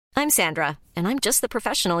I'm Sandra, and I'm just the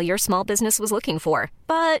professional your small business was looking for.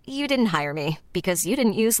 But you didn't hire me because you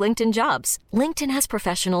didn't use LinkedIn Jobs. LinkedIn has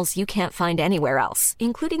professionals you can't find anywhere else,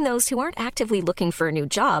 including those who aren't actively looking for a new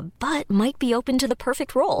job, but might be open to the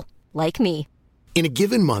perfect role, like me. In a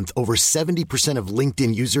given month, over 70% of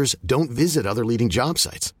LinkedIn users don't visit other leading job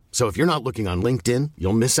sites. So if you're not looking on LinkedIn,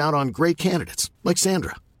 you'll miss out on great candidates like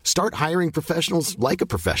Sandra. Start hiring professionals like a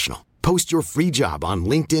professional. Post your free job on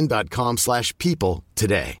linkedin.com/people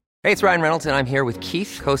today. Hey, it's Ryan Reynolds, and I'm here with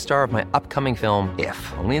Keith, co-star of my upcoming film, If,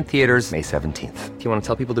 only in theaters May 17th. Do you want to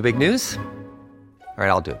tell people the big news? All right,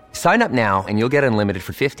 I'll do it. Sign up now and you'll get unlimited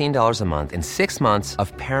for $15 a month and 6 months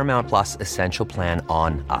of Paramount Plus Essential Plan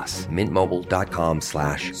on us.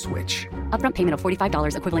 MintMobile.com/switch. Upfront payment of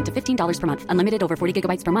 $45 equivalent to $15 per month. Unlimited over 40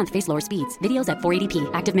 gigabytes per month. Face lower speeds. Videos at 480p.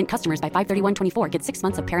 Active Mint customers by 531.24 get 6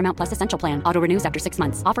 months of Paramount Plus Essential Plan. Auto renews after 6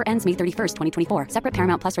 months. Offer ends May 31st, 2024. Separate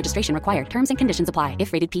Paramount Plus registration required. Terms and conditions apply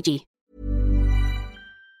if rated PG.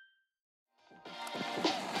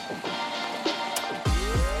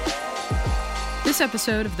 This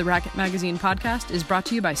episode of the Racket Magazine podcast is brought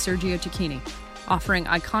to you by Sergio Tacchini, offering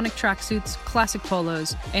iconic tracksuits, classic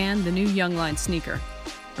polos, and the new Young Line sneaker.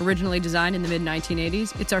 Originally designed in the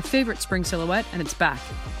mid-1980s, it's our favorite spring silhouette, and it's back.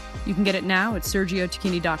 You can get it now at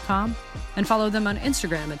sergiotacchini.com and follow them on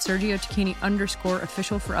Instagram at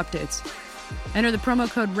sergiotacchini_official for updates. Enter the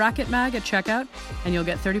promo code RACKETMAG at checkout, and you'll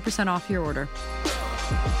get 30% off your order.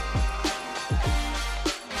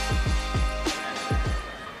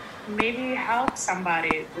 Maybe help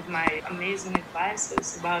somebody with my amazing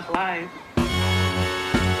advices about life.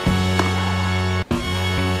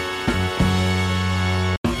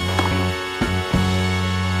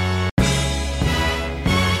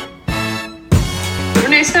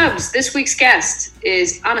 Renee Stubbs, this week's guest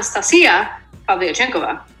is Anastasia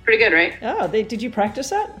Pavlyuchenkova. Pretty good, right? Oh, did you practice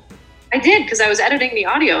that? I did, because I was editing the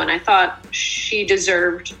audio and I thought she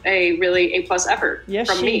deserved a really A+ effort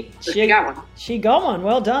from me. So she got one. She got one.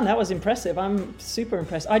 Well done. That was impressive. I'm super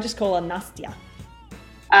impressed. I just call her Nastia.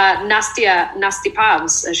 Nasty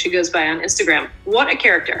Pavs, as she goes by on Instagram. What a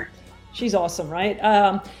character. She's awesome, right?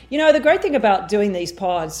 The great thing about doing these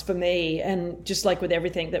pods for me, and just like with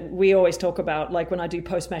everything that we always talk about, like when I do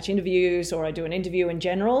post-match interviews or I do an interview in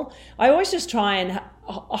general, I always just try and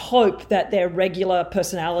hope that their regular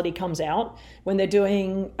personality comes out when they're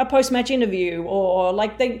doing a post-match interview, or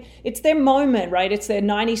like it's their moment, right? It's their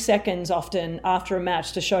 90 seconds often after a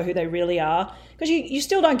match to show who they really are, because you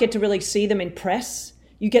still don't get to really see them in press.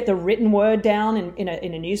 You get the written word down in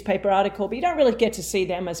a newspaper article, but you don't really get to see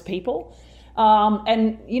them as people.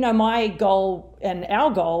 My goal and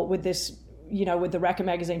our goal with this, with the Racket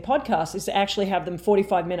Magazine podcast, is to actually have them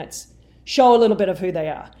 45 minutes, show a little bit of who they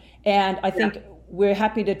are. And I think we're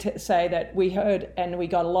happy to say that we heard and we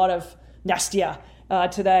got a lot of Nastia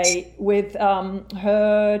today with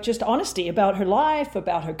her just honesty about her life,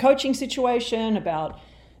 about her coaching situation, about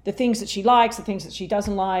the things that she likes, the things that she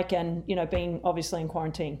doesn't like, and, being obviously in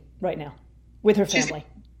quarantine right now with her family.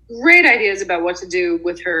 Great ideas about what to do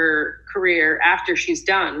with her career after she's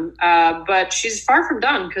done. But she's far from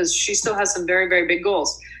done, because she still has some very, very big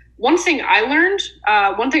goals. One thing I've learned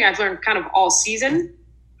kind of all season,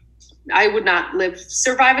 I would not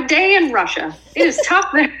survive a day in Russia. It is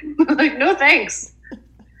tough there. Like, no thanks.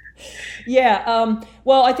 Yeah,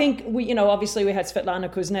 well, I think obviously we had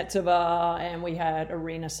Svetlana Kuznetsova and we had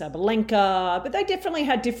Arina Sabalenka, but they definitely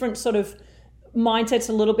had different sort of mindsets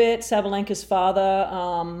a little bit. Sabalenka's father,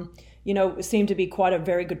 seemed to be quite a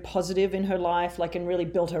very good positive in her life, and really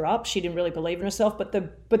built her up. She didn't really believe in herself, but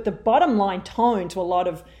the bottom line tone to a lot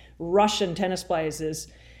of Russian tennis players is,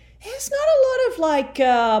 there's not a lot of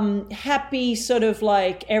happy sort of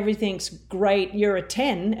everything's great. You're a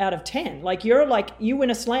 10 out of 10. You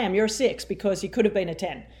win a slam, you're a 6 because you could have been a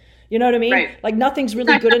 10. You know what I mean? Right. Nothing's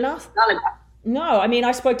really good enough. No,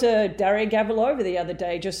 I spoke to Daria Gavrilova the other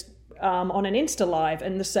day just on an Insta Live,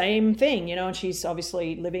 and the same thing, and she's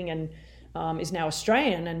obviously living and is now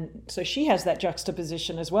Australian. And so she has that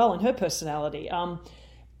juxtaposition as well in her personality.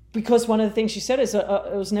 Because one of the things she said is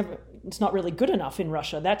it's not really good enough in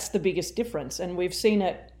Russia. That's the biggest difference. And we've seen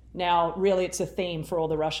it now. Really, it's a theme for all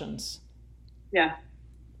the Russians. Yeah.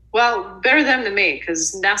 Well, better them than me,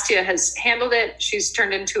 because Nastia has handled it. She's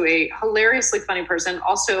turned into a hilariously funny person,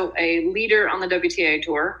 also a leader on the WTA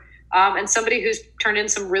tour, and somebody who's turned in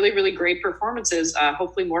some really, really great performances.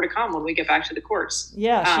 Hopefully more to come when we get back to the courts.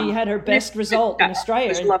 Yeah, she had her best result in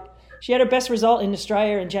Australia. She had her best result in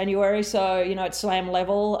Australia in January, so, at slam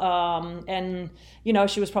level. And,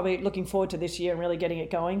 she was probably looking forward to this year and really getting it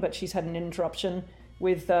going, but she's had an interruption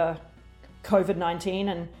with COVID-19.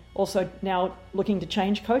 And also now looking to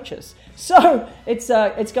change coaches. So it's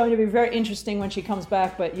going to be very interesting when she comes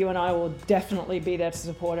back, but you and I will definitely be there to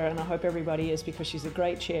support her, and I hope everybody is, because she's a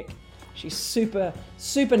great chick. She's super,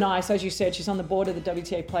 super nice. As you said, she's on the board of the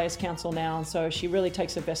WTA Players Council now, and so she really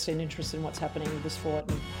takes a vested interest in what's happening with the sport,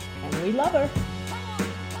 and we love her.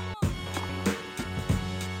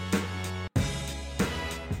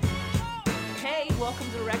 Hey, welcome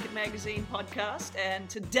to the Racket Magazine podcast, and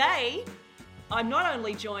today I'm not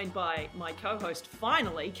only joined by my co-host,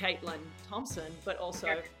 finally, Caitlin Thompson, but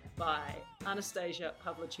also by Anastasia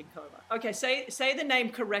Pavlyuchenkova. Okay, say the name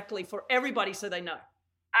correctly for everybody so they know.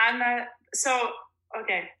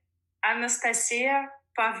 Anastasia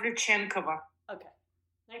Pavlyuchenkova. Okay,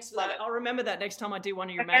 thanks for that. I'll remember that next time I do one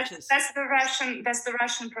of your But matches. That's the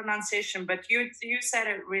Russian pronunciation, but you said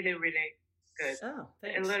it really, really good. Oh,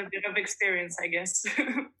 thanks. A little bit of experience, I guess.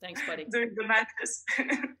 Thanks, buddy. Doing the matches.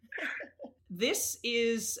 This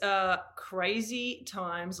is crazy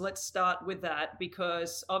times. Let's start with that,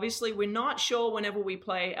 because obviously we're not sure whenever we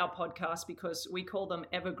play our podcast, because we call them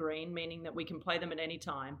evergreen, meaning that we can play them at any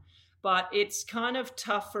time. But it's kind of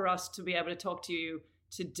tough for us to be able to talk to you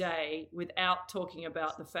today without talking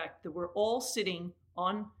about the fact that we're all sitting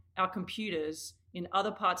on our computers in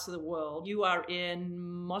other parts of the world. You are in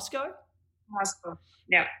Moscow? Moscow,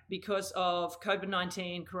 yeah. Because of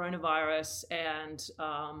COVID-19, coronavirus, and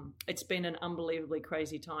it's been an unbelievably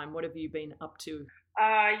crazy time. What have you been up to?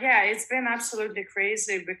 Yeah, it's been absolutely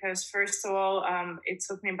crazy because, first of all, it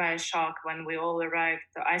took me by shock when we all arrived.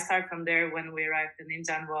 I start from there when we arrived in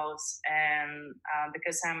Indian Wells, and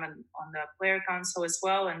because I'm on the player council as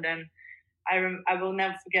well, and then I will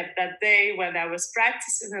never forget that day when I was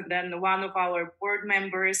practicing, and then one of our board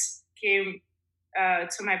members came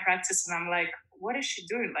to my practice, and I'm like, what is she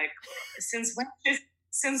doing? Like,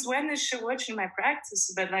 since when is she watching my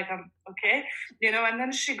practice? But like, I'm okay, and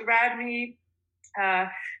then she grabbed me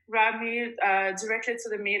directly to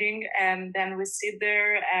the meeting, and then we sit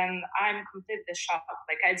there, and I'm completely shocked.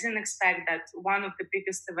 Like, I didn't expect that one of the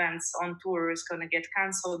biggest events on tour is going to get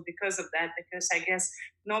canceled because of that, because I guess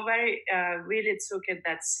nobody really took it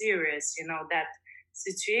that serious, that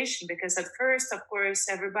situation, because at first, of course,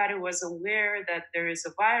 everybody was aware that there is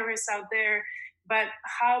a virus out there, but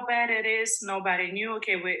how bad it is, nobody knew.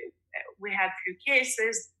 Okay, we had few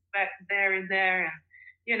cases back there and there,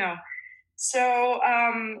 and so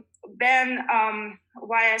then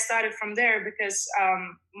why I started from there, because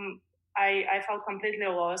I felt completely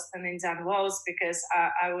lost in Indian Wells, because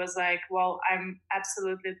I was like, well, I'm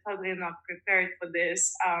absolutely totally not prepared for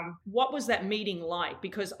this. What was that meeting like?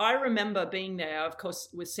 Because I remember being there, of course,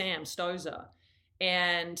 with Sam Stosur,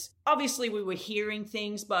 and obviously we were hearing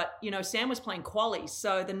things, but Sam was playing quali.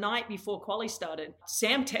 So the night before quali started,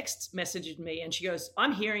 Sam text messaged me, and she goes,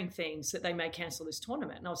 I'm hearing things that they may cancel this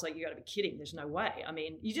tournament. And I was like, you got to be kidding. There's no way. I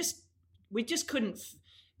mean, we just couldn't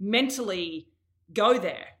mentally go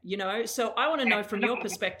there, So I want to know from your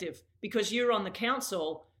perspective, because you're on the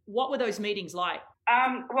council, what were those meetings like?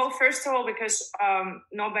 Well, first of all, because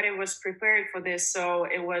nobody was prepared for this, so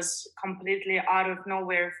it was completely out of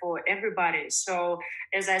nowhere for everybody. So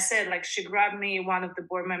as I said, like, she grabbed me, one of the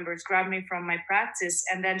board members grabbed me from my practice,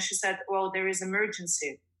 and then she said, well, there is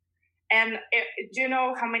emergency. And do you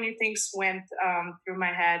know how many things went through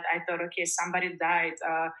my head? I thought, okay, somebody died,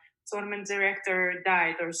 tournament director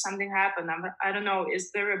died, or something happened. I don't know,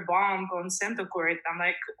 is there a bomb on center court? I'm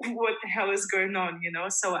like, what the hell is going on?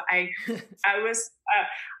 So I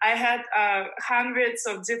had hundreds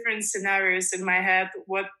of different scenarios in my head.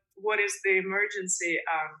 What is the emergency?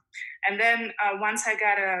 And then once I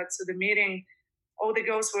got to the meeting, all the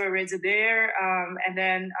girls were already there. And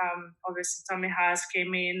then obviously Tommy Haas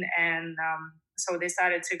came in, and so they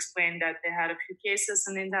started to explain that they had a few cases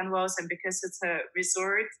in Indian Wells, and because it's a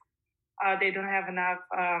resort, they don't have enough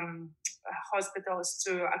hospitals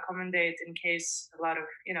to accommodate in case a lot of,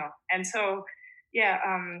 and so, yeah,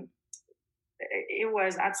 it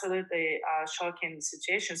was absolutely a shocking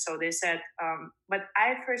situation. So they said, but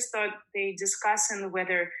I first thought they discussing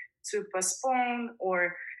whether to postpone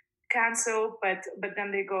or cancel, but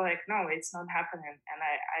then they go like, no, it's not happening. And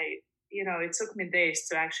I it took me days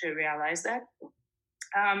to actually realize that.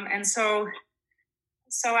 And so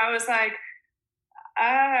I was like,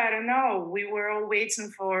 I don't know. We were all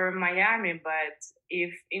waiting for Miami, but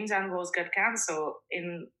if Indian Wells got canceled,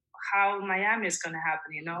 in how Miami is going to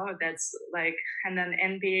happen, that's like, and then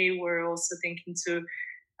NBA were also thinking to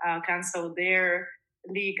cancel their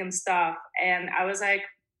league and stuff. And I was like,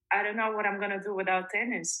 I don't know what I'm going to do without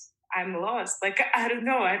tennis. I'm lost. Like, I don't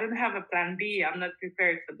know. I don't have a plan B. I'm not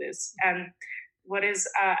prepared for this. And what is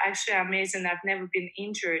actually amazing, I've never been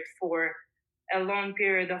injured for a long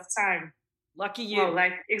period of time. Lucky you. Well,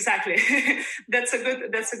 like, exactly. That's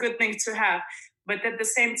a good thing to have. But at the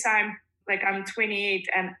same time, like, I'm 28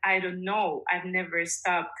 and I don't know, I've never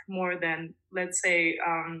stopped more than, let's say,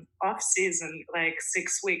 off season, like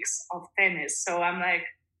 6 weeks of tennis. So I'm like,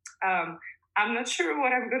 I'm not sure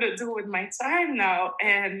what I'm going to do with my time now.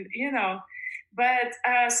 And, but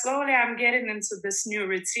slowly I'm getting into this new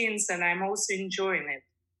routines and I'm also enjoying it,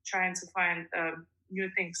 trying to find new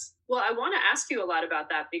things. Well, I want to ask you a lot about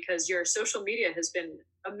that because your social media has been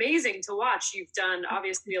amazing to watch. You've done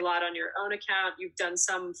obviously a lot on your own account. You've done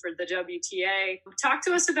some for the WTA. Talk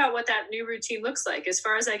to us about what that new routine looks like. As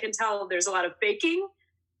far as I can tell, there's a lot of baking.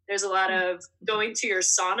 There's a lot of going to your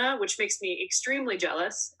sauna, which makes me extremely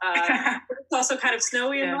jealous. It's also kind of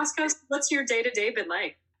snowy in Moscow. What's your day-to-day been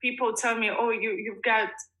like? People tell me, oh, you've got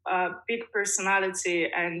a big personality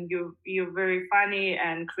and you're very funny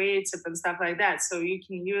and creative and stuff like that. So you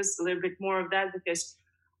can use a little bit more of that, because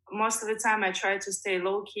most of the time I try to stay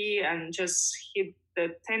low key and just hit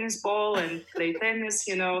the tennis ball and play tennis,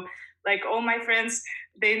 like all my friends,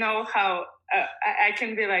 they know how I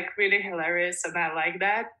can be like really hilarious and I like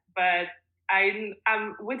that. But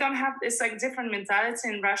we don't have, it's like different mentality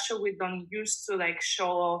in Russia. We don't used to like show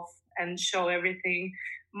off and show everything.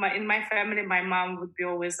 In my family, my mom would be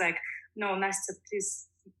always like, no, Nastya, please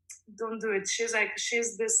don't do it. She's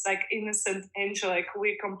this like innocent angel. Like,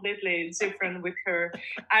 we're completely different with her.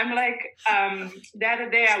 I'm like, the other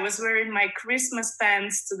day I was wearing my Christmas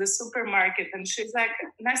pants to the supermarket and she's like,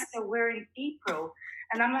 Nastya, we're in April.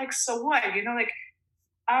 And I'm like, so what?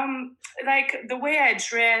 Like the way I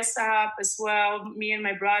dress up as well, me and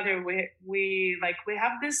my brother, we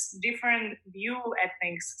have this different view at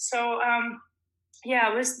things. So,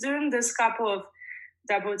 I was doing this couple of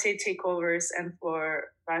WTA takeovers, and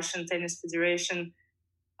for Russian Tennis Federation,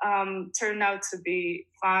 turned out to be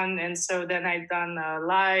fun. And so then I done a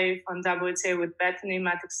live on WTA with Bethany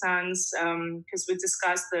Mattek-Sands, because we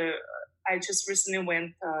discussed I just recently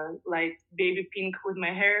went like baby pink with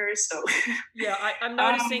my hair. So yeah, I'm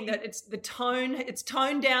noticing that it's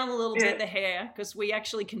toned down a little bit, the hair, because we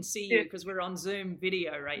actually can see you because we're on Zoom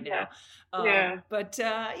video right now. But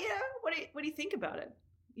what do you think about it?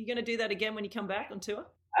 You going to do that again when you come back on tour?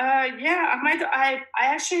 I might. I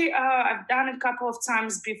actually I've done it a couple of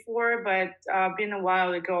times before, but been a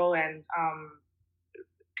while ago, and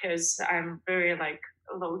because I'm very like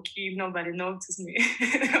low key, nobody noticed me.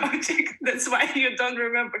 That's why you don't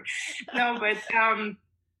remember. No, but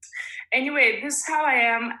anyway, this is how I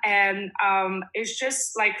am, and it's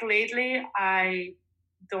just like lately I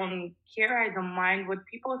don't care. I don't mind what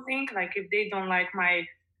people think. Like if they don't like my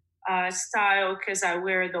style because I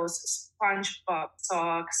wear those SpongeBob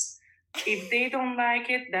socks. If they don't like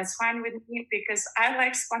it, that's fine with me, because I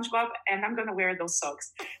like SpongeBob and I'm gonna wear those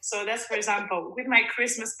socks. So that's, for example, with my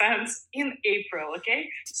Christmas pants in April. Okay.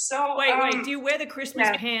 So wait. Do you wear the Christmas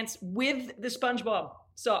pants with the SpongeBob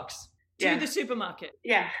socks to the supermarket?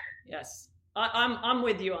 Yeah. Yes. I'm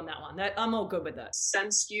with you on that one. I'm all good with that.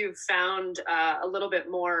 Since you've found a little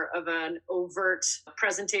bit more of an overt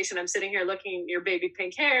presentation, I'm sitting here looking at your baby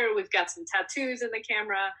pink hair. We've got some tattoos in the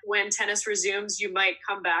camera. When tennis resumes, you might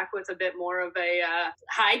come back with a bit more of a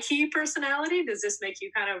high-key personality. Does this make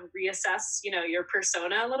you kind of reassess, your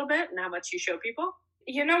persona a little bit and how much you show people?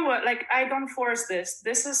 You know what? Like, I don't force this.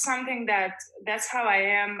 This is something that's how I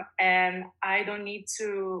am, and I don't need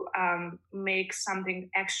to make something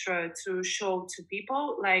extra to show to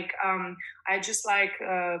people. Like, I just like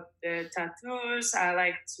the tattoos. I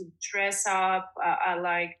like to dress up. I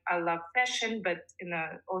love fashion, but in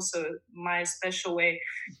also my special way.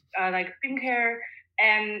 I like pink hair,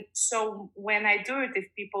 and so when I do it, if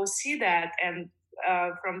people see that and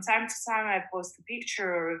from time to time I post a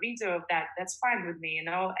picture or a video of that, that's fine with me, and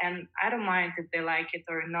I don't mind if they like it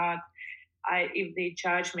or not. If they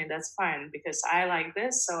judge me, that's fine, because I like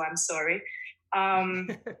this, so I'm sorry.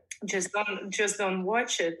 Just don't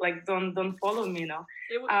watch it. Like, don't follow me,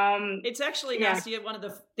 It's actually, Nastya, one of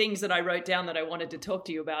the things that I wrote down that I wanted to talk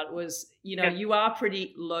to you about was, you are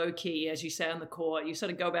pretty low key, as you say, on the court. You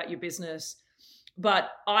sort of go about your business.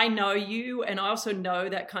 But I know you, and I also know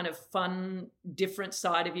that kind of fun, different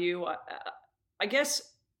side of you. I guess,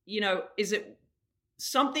 is it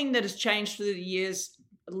something that has changed through the years,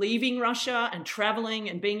 leaving Russia and traveling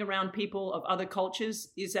and being around people of other cultures?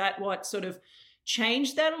 Is that what sort of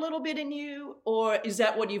changed that a little bit in you? Or is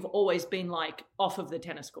that what you've always been like off of the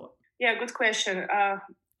tennis court? Yeah, good question.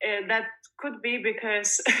 That could be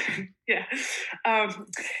because,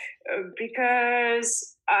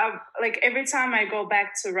 because like every time I go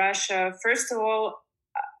back to Russia, first of all,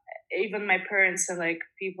 even my parents and like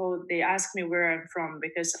people, they ask me where I'm from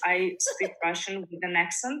because I speak Russian with an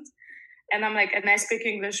accent. And I'm like, and I speak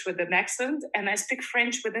English with an accent, and I speak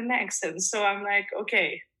French with an accent. So I'm like,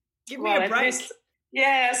 okay, give me a break.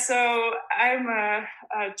 Yeah, so I'm a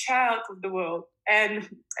child of the world, and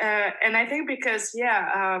I think because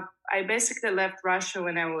I basically left Russia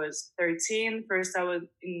when I was 13. First, I was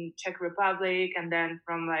in Czech Republic, and then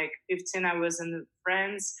from like 15, I was in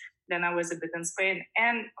France. Then I was a bit in Spain,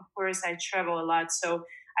 and of course, I travel a lot. So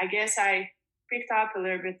I guess I picked up a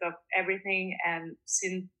little bit of everything and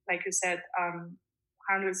seen, like you said,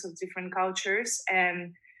 hundreds of different cultures.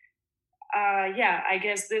 And I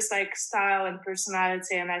guess this like style and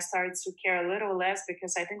personality, and I started to care a little less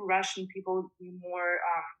because I think Russian people be more,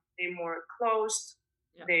 they're more closed.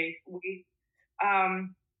 Yeah.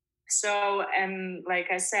 So, and like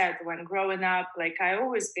I said, when growing up, like I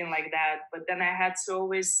always been like that, but then I had to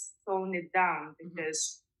always tone it down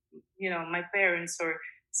because, you know, my parents or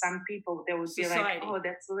some people, they would Society. Be like, oh,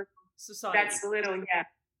 that's a little, Society. That's a little,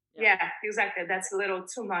 yeah, exactly. That's a little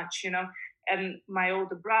too much, you know. And my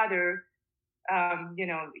older brother, you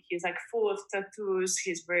know, he's like full of tattoos.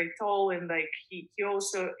 He's very tall, and like he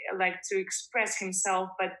also like to express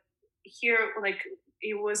himself. But here, like,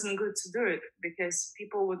 it wasn't good to do it because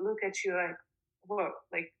people would look at you like, whoa,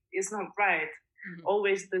 like it's not right. Mm-hmm.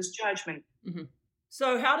 Always this judgment. Mm-hmm.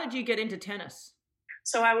 So how did you get into tennis?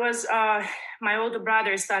 So I was, my older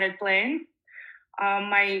brother started playing.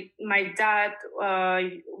 My dad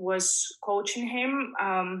was coaching him.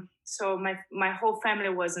 So my whole family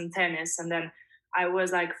was in tennis. And then I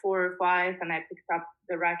was like 4 or 5 and I picked up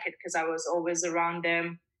the racket because I was always around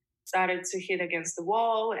them, started to hit against the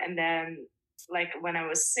wall. And then like when I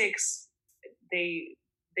was 6,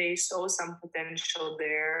 they saw some potential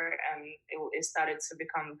there and it started to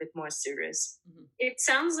become a bit more serious. Mm-hmm. It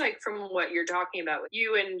sounds like from what you're talking about,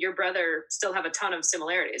 you and your brother still have a ton of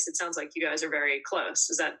similarities. It sounds like you guys are very close.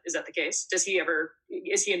 Is that the case? Is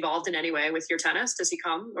he involved in any way with your tennis? Does he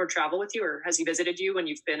come or travel with you, or has he visited you when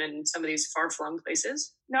you've been in some of these far-flung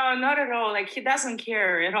places? No, not at all. Like he doesn't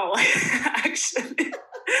care at all, actually.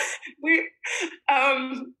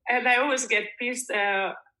 And I always get pissed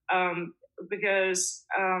because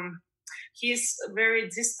he's very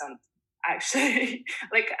distant, actually.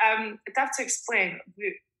 Like, it's tough to explain.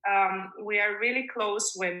 We are really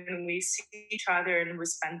close when we see each other and we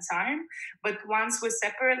spend time. But once we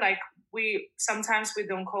separate, like, sometimes we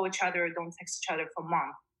don't call each other or don't text each other for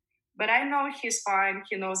months. But I know he's fine.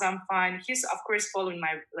 He knows I'm fine. He's, of course, following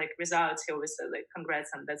my, like, results. He always said, like, congrats,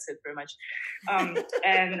 and that's it, pretty much.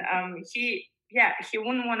 He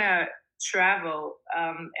wouldn't want to travel,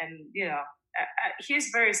 and you know, he's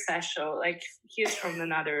very special. Like he's from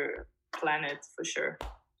another planet for sure.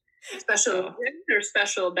 Special good or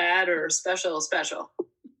special bad or special?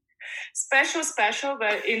 Special,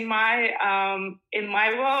 but in my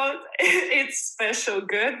world, it's special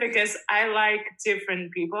good because I like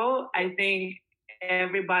different people. I think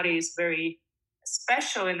everybody is very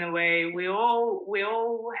special in a way. We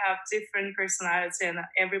all have different personality, and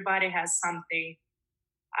everybody has something.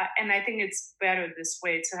 And I think it's better this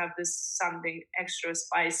way to have this something extra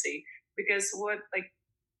spicy because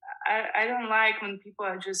I don't like when people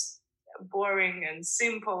are just boring and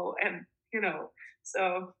simple and, you know,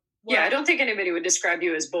 so. Well, yeah, I don't think anybody would describe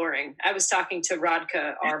you as boring. I was talking to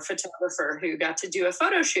Radka, our photographer, who got to do a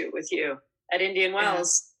photo shoot with you at Indian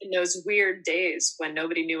Wells in those weird days when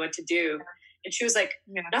nobody knew what to do. And she was like,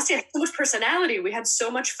 Nastia had so much personality. We had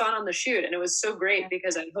so much fun on the shoot. And it was so great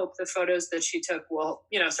because I hope the photos that she took will,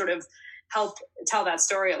 you know, sort of help tell that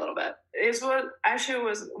story a little bit. It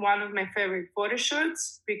was one of my favorite photo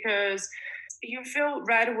shoots because you feel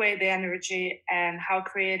right away the energy and how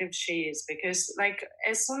creative she is. Because like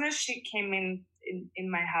as soon as she came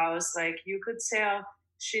in my house, like you could tell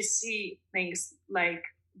she see things like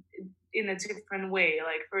in a different way.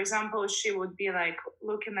 Like, for example, she would be like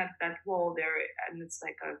looking at that wall there and it's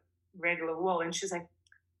like a regular wall. And she's like,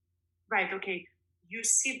 right, okay, you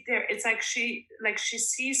sit there. It's like she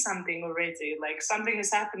sees something already, like something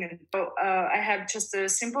is happening. So I had just a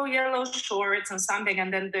simple yellow shorts and something.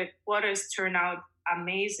 And then the photos turned out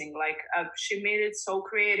amazing. Like she made it so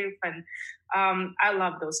creative. And I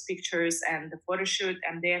love those pictures and the photo shoot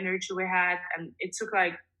and the energy we had. And it took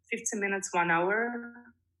like 15 minutes, 1 hour.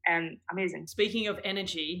 And amazing. Speaking of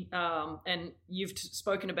energy, and you've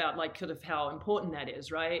spoken about like sort of how important that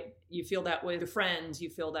is, right? You feel that with your friends, you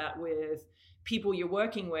feel that with people you're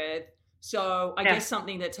working with. So I guess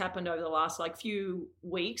something that's happened over the last like few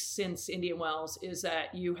weeks since Indian Wells is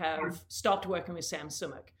that you have stopped working with Sam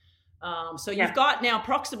Sumik. So you've got now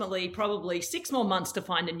approximately probably 6 more months to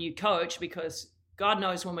find a new coach because God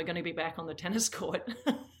knows when we're going to be back on the tennis court.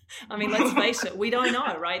 I mean, let's face it, we don't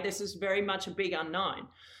know, right? This is very much a big unknown.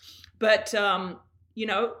 But,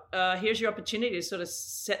 here's your opportunity to sort of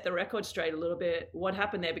set the record straight a little bit. What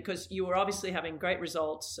happened there? Because you were obviously having great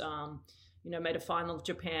results, made a final of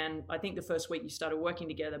Japan. I think the first week you started working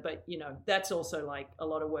together, but, that's also like a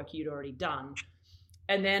lot of work you'd already done.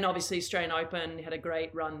 And then obviously Australian Open, had a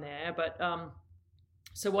great run there. But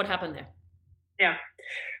so what happened there? Yeah.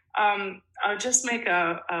 I'll just make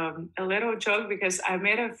a little joke because I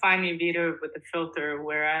made a funny video with the filter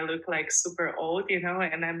where I look like super old,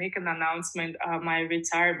 and I make an announcement, my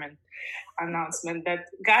retirement announcement that,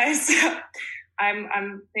 guys,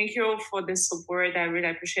 I'm thank you for the support. I really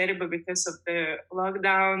appreciate it. But because of the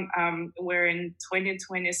lockdown, we're in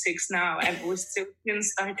 2026 now and we still can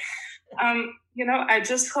start. I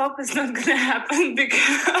just hope it's not going to happen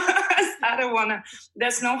because I don't want to.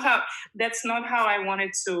 That's not how I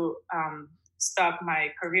wanted to stop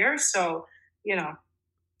my career. So,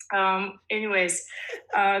 anyways,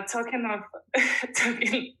 talking,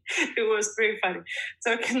 it was pretty funny.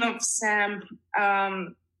 Talking of Sam,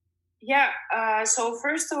 so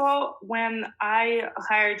first of all, when I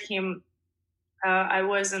hired him, I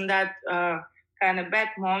was in that kind of bad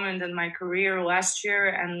moment in my career last year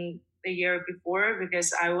and the year before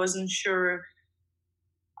because I wasn't sure.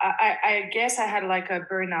 I guess I had like a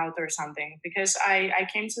burnout or something because I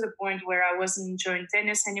came to the point where I wasn't enjoying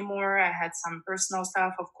tennis anymore. I had some personal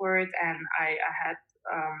stuff, of course, and I had,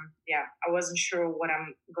 I wasn't sure what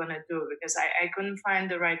I'm going to do because I couldn't find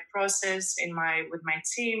the right process with my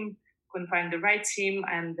team, couldn't find the right team,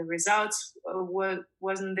 and the results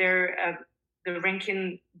wasn't there. The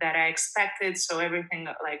ranking that I expected, so everything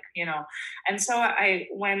and so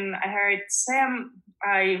when I hired Sam,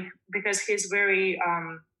 because he's very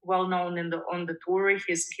well known on the tour,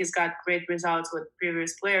 he's got great results with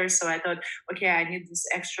previous players, so I thought, okay, I need this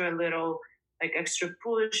extra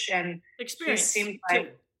push, and experience. He seemed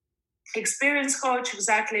like experienced coach,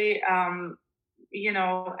 exactly.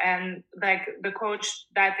 And like the coach,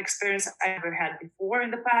 that experience I never had before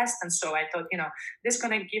in the past. And so I thought, this is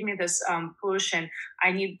going to give me this push, and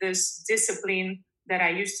I need this discipline that I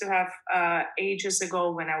used to have ages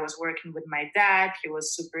ago when I was working with my dad. He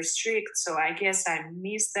was super strict. So I guess I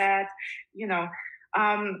missed that,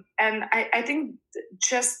 and I think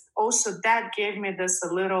just also that gave me this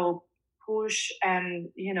a little push, and,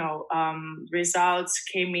 results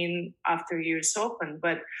came in after US Open.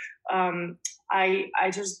 But I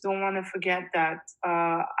just don't want to forget that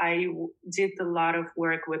I did a lot of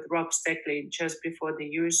work with Rob Steckley just before the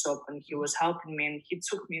US Open. He was helping me, and he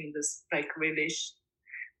took me in this really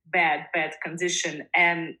bad condition.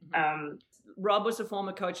 And Rob was the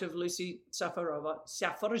former coach of Lucy Safarova,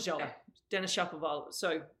 Dennis Shapovalov.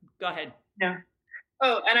 So go ahead. Yeah.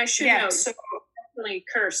 Oh, and I should note, so definitely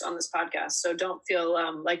curse on this podcast, so don't feel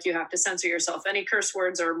like you have to censor yourself. Any curse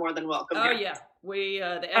words are more than welcome. Oh, here. yeah.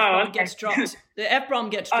 The F-bomb gets dropped. The F-bomb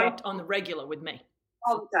gets dropped on the regular with me.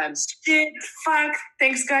 All the times. Shit, fuck,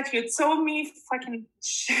 thanks God you told me, fucking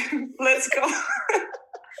shit. Let's go.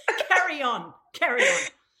 Carry on.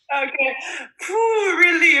 Okay,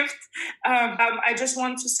 relieved. I just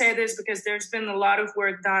want to say this because there's been a lot of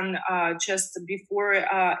work done just before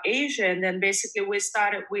Asia, and then basically we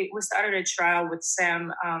started a trial with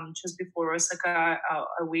Sam just before Osaka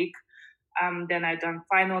a week. Then I done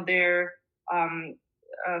final there,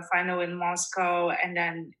 final in Moscow, and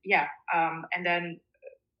then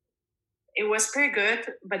it was pretty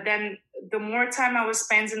good. But then the more time I was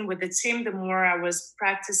spending with the team, the more I was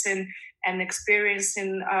practicing and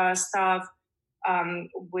experiencing stuff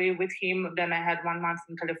with him. Then I had 1 month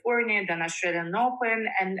in California, then Australian Open.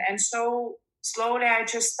 And so slowly I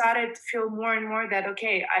just started to feel more and more that,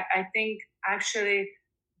 okay, I think actually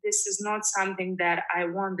this is not something that I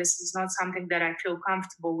want. This is not something that I feel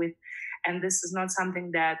comfortable with. And this is not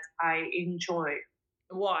something that I enjoy.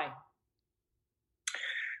 Why?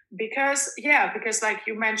 Because like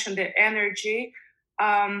you mentioned, the energy,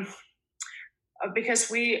 because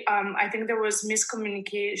we, I think there was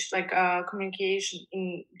miscommunication, communication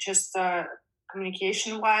in just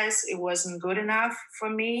communication wise, it wasn't good enough for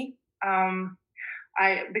me.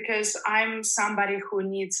 Because I'm somebody who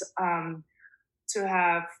needs to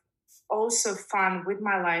have also fun with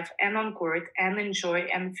my life and on court and enjoy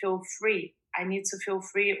and feel free. I need to feel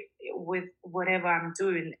free with whatever I'm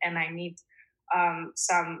doing, and I need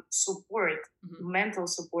some support, mental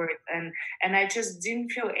support, and I just didn't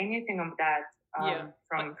feel anything of that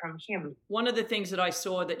from him. One of the things that I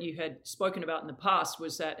saw that you had spoken about in the past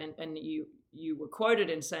was that, and you were quoted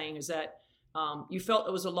in saying, is that you felt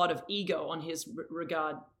there was a lot of ego on his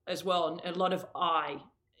regard as well, and a lot of I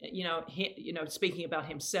speaking about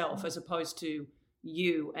himself as opposed to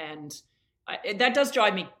you. And that does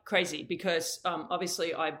drive me crazy because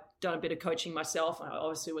obviously I've done a bit of coaching myself. I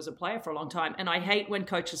obviously was a player for a long time. And I hate when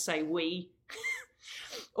coaches say we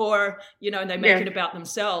or, and they make it about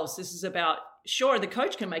themselves. This is about, sure, the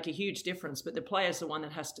coach can make a huge difference, but the player is the one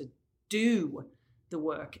that has to do the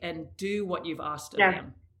work and do what you've asked of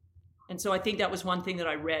them. And so I think that was one thing that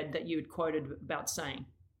I read that you had quoted about saying.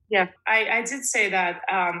 Yeah, I did say that.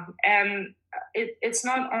 And it's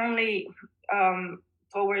not only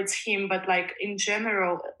towards him, but like in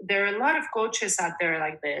general, there are a lot of coaches out there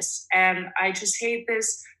like this. And I just hate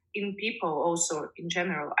this in people also in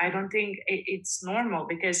general. I don't think it's normal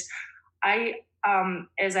because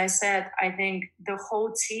as I said, I think the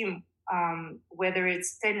whole team, whether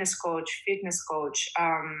it's tennis coach, fitness coach,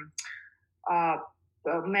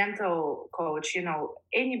 mental coach,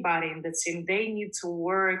 anybody in the team, they need to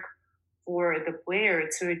work for the player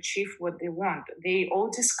to achieve what they want. They all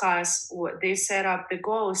discuss what they set up the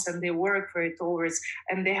goals and they work for it towards,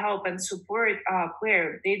 and they help and support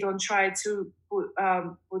player. They don't try to put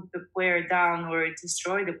the player down or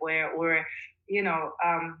destroy the player or,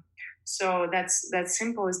 so that's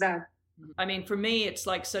simple as that. I mean, for me, it's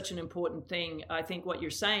like such an important thing. I think what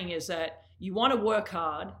you're saying is that you want to work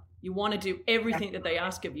hard. You want to do everything that they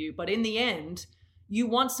ask of you. But in the end, you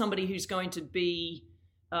want somebody who's going to be,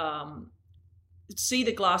 see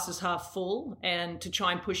the glass as half full and to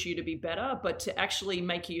try and push you to be better, but to actually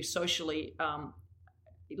make you socially,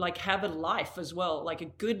 like have a life as well. Like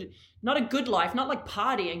not a good life, not like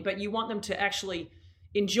partying, but you want them to actually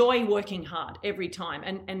enjoy working hard every time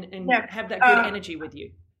and have that good energy with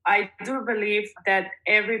you. I do believe that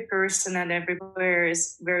every person and every player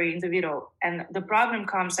is very individual. And the problem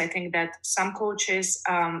comes, I think, that some coaches,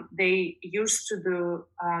 they used to do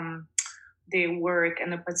their work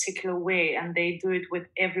in a particular way and they do it with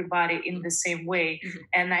everybody in the same way. Mm-hmm.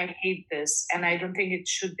 And I hate this. And I don't think it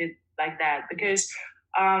should be like that because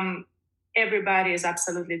everybody is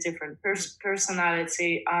absolutely different,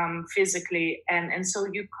 personality, physically. And so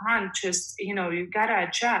you can't just, you got to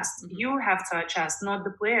adjust. Mm-hmm. You have to adjust, not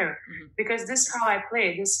the player, because this is how I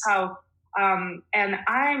play. This is how, and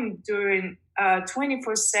I'm doing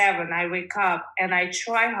 24/7. I wake up and I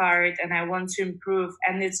try hard and I want to improve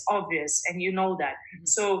and it's obvious. And you know that.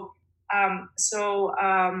 Mm-hmm. So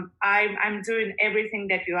I'm doing everything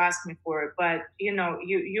that you ask me for, but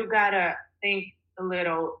you gotta think a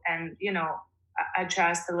little and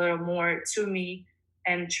adjust a little more to me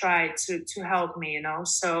and try to help me,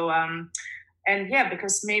 so and yeah,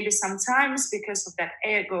 because maybe sometimes because of that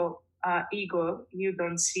ego you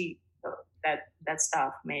don't see that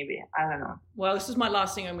stuff, maybe, I don't know. Well, this is my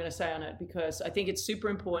last thing I'm going to say on it, because I think it's super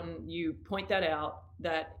important you point that out,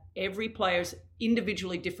 that every player is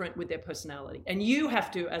individually different with their personality, and you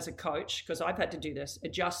have to, as a coach, because I've had to do this,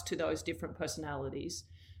 adjust to those different personalities.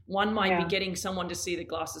 One might be getting someone to see the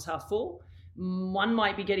glass is half full. One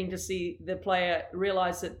might be getting to see the player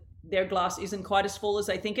realize that their glass isn't quite as full as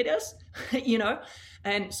they think it is,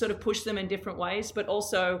 and sort of push them in different ways. But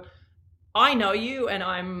also, I know you, and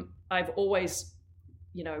I've always,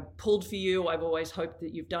 pulled for you. I've always hoped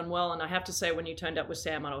that you've done well. And I have to say, when you turned up with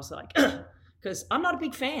Sam, I was like, because I'm not a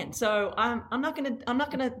big fan, so I'm not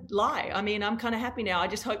gonna lie. I mean, I'm kind of happy now. I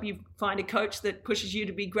just hope you find a coach that pushes you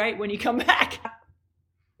to be great when you come back.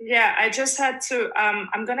 Yeah, I just had to,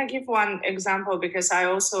 I'm going to give one example because I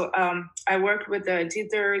also, I worked with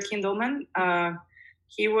Dieter Kindelman.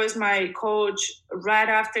 He was my coach right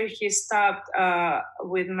after he stopped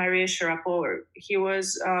with Maria Sharapova. He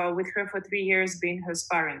was with her for 3 years being her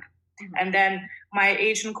sparring. Mm-hmm. And then my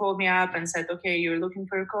agent called me up and said, okay, you're looking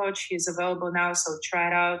for a coach. He's available now, so try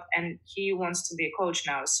it out. And he wants to be a coach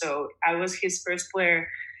now. So I was his first player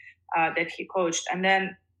that he coached. And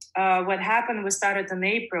then what happened, we started in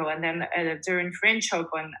April, and then during French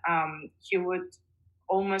Open, he would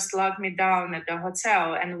almost lock me down at the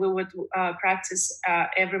hotel, and we would practice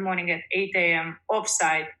every morning at 8 a.m.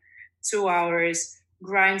 offside, 2 hours,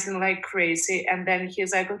 grinding like crazy. And then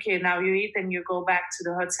he's like, okay, now you eat and you go back to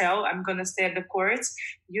the hotel. I'm going to stay at the courts.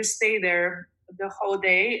 You stay there the whole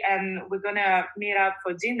day, and we're going to meet up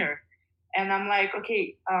for dinner. And I'm like,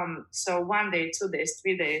 okay, so 1 day, 2 days,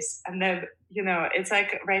 3 days. And then, it's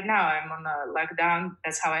like right now I'm on a lockdown.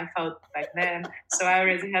 That's how I felt back then. So I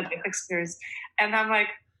already had that experience. And I'm like,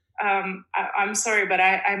 I'm sorry, but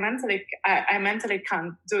I mentally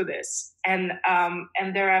can't do this. And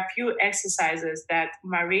there are a few exercises that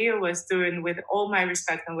Maria was doing, with all my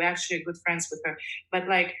respect, and we're actually good friends with her. But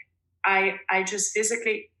like, I just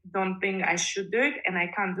physically don't think I should do it, and I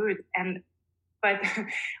can't do it. And but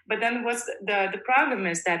then what's the problem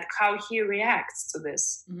is that how he reacts to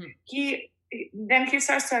this. Mm-hmm. He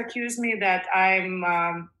starts to accuse me that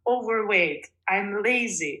I'm overweight, I'm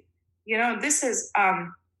lazy. This is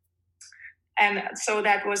and so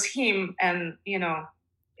that was him and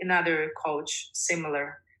another coach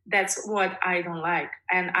similar. That's what I don't like,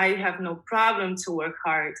 and I have no problem to work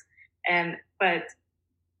hard, but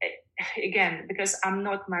again, because I'm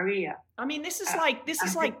not Maria. I mean, this is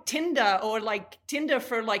like Tinder, or like Tinder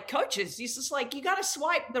for like coaches. It's just like, you got to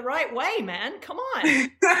swipe the right way, man. Come on.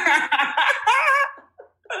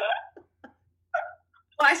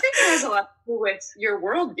 Well, I think it has a lot to do with your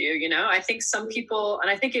worldview. I think some people, and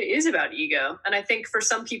I think it is about ego. And I think for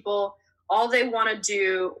some people, all they want to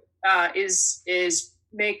do is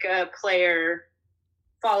make a player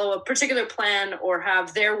follow a particular plan or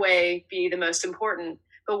have their way be the most important.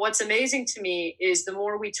 But what's amazing to me is the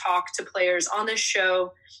more we talk to players on this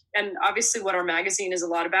show, and obviously what our magazine is a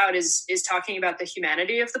lot about is talking about the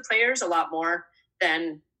humanity of the players a lot more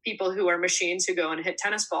than people who are machines who go and hit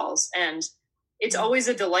tennis balls. And it's always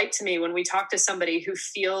a delight to me when we talk to somebody who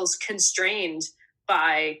feels constrained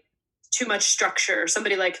by too much structure,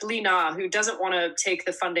 somebody like Li Na, who doesn't want to take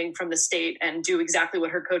the funding from the state and do exactly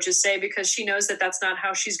what her coaches say, because she knows that that's not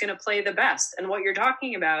how she's going to play the best. And what you're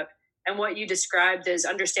talking about and what you described as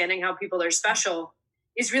understanding how people are special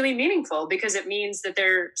is really meaningful, because it means that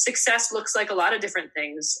their success looks like a lot of different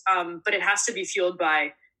things, but it has to be fueled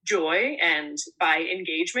by joy and by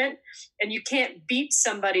engagement. And you can't beat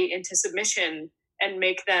somebody into submission and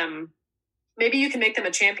make them, maybe you can make them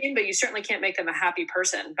a champion, but you certainly can't make them a happy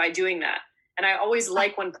person by doing that. And I always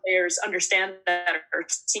like when players understand that or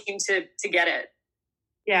seem to get it.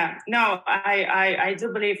 Yeah, no, I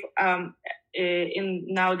do believe in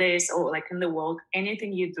nowadays, or like in the world,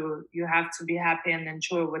 anything you do, you have to be happy and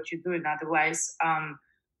enjoy what you do. And otherwise,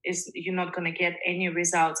 you're not going to get any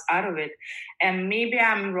results out of it. And maybe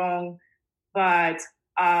I'm wrong, but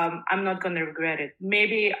I'm not going to regret it.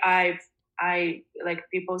 Maybe I like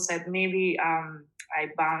people said, maybe I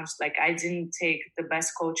bounced, like I didn't take the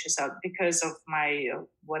best coaches out because of my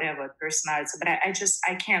whatever personality. But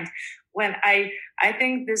I can't. When I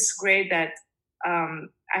think this is great that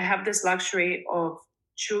I have this luxury of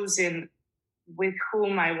choosing with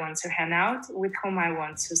whom I want to hang out, with whom I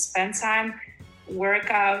want to spend time, work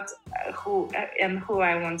out, who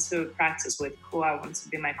I want to practice with, who I want to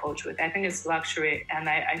be my coach with. I think it's luxury, and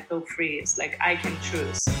I feel free. It's like I can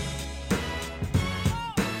choose.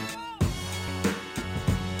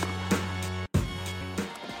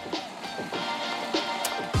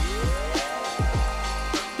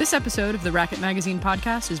 This episode of the Racket Magazine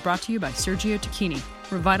podcast is brought to you by Sergio Tacchini,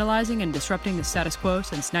 revitalizing and disrupting the status quo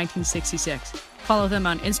since 1966. Follow them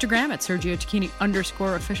on Instagram at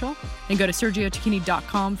SergioTacchini_official and go to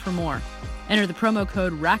SergioTacchini.com for more. Enter the promo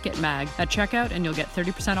code RACKETMAG at checkout and you'll get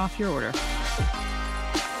 30% off your order.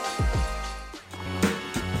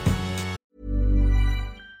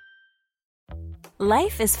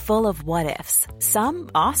 Life is full of what-ifs. Some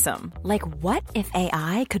awesome, like what if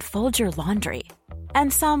AI could fold your laundry?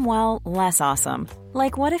 And some, well, less awesome.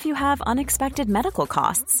 Like what if you have unexpected medical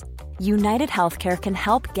costs? United Healthcare can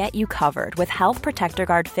help get you covered with Health Protector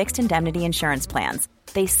Guard fixed indemnity insurance plans.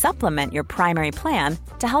 They supplement your primary plan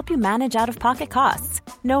to help you manage out-of-pocket costs.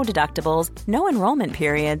 No deductibles, no enrollment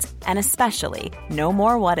periods, and especially no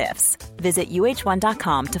more what-ifs. Visit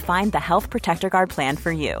uh1.com to find the Health Protector Guard plan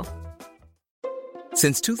for you.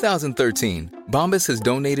 Since 2013, Bombas has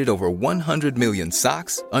donated over 100 million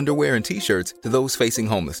socks, underwear, and T-shirts to those facing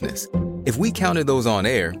homelessness. If we counted those on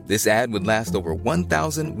air, this ad would last over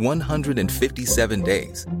 1,157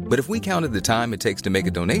 days. But if we counted the time it takes to make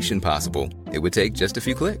a donation possible, it would take just a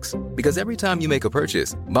few clicks. Because every time you make a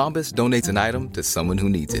purchase, Bombas donates an item to someone who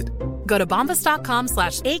needs it. Go to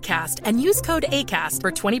bombas.com/ACAST and use code ACAST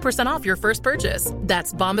for 20% off your first purchase.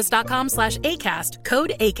 That's bombas.com/ACAST,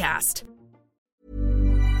 code ACAST.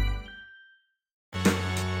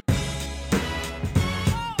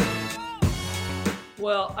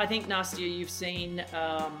 Well, I think, Nastia, you've seen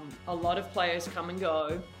a lot of players come and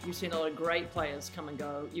go. You've seen a lot of great players come and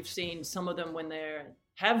go. You've seen some of them when they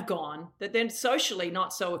have gone, that they're socially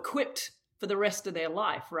not so equipped for the rest of their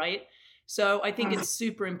life, right? So I think it's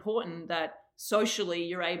super important that socially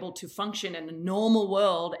you're able to function in a normal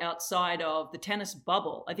world outside of the tennis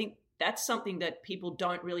bubble. I think that's something that people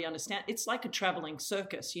don't really understand. It's like a traveling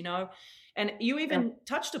circus, you know? And you even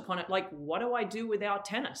touched upon it, like, what do I do without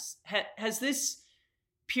tennis? Has this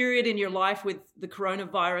period in your life with the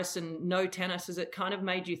coronavirus and no tennis, has it kind of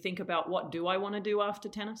made you think about what do I want to do after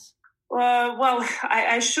tennis? Well,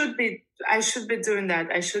 I should be doing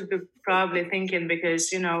that. I should be probably thinking, because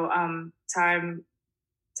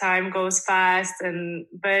time goes fast,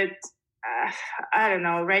 but I don't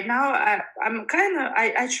know. Right now, I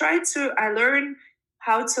learn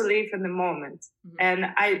how to live in the moment, and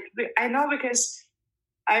I know, because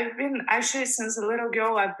I've been actually, since a little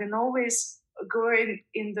girl, I've been always going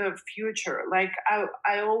in the future. Like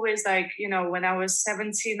I always, like, when I was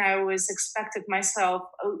 17, I always expected myself.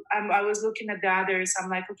 I was looking at the others. I'm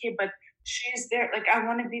like, okay, but she's there. Like, I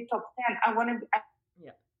want to be top 10. I want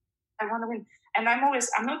to win. And I'm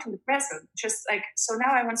not in the present. Just like, so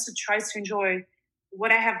now I want to try to enjoy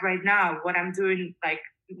what I have right now, what I'm doing like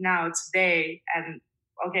now today, and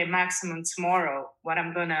okay, maximum tomorrow, what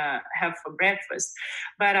I'm gonna have for breakfast.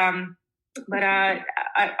 But I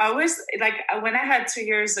always, like, when I had 2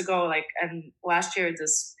 years ago, like, and last year,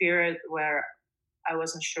 this period where I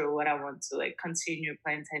wasn't sure what I want to, like, continue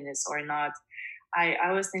playing tennis or not,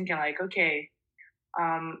 I was thinking, like, okay,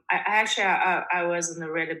 I was in a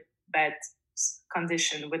really bad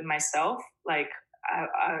condition with myself. Like,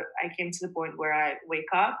 I came to the point where I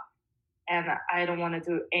wake up and I don't want to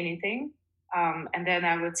do anything. And then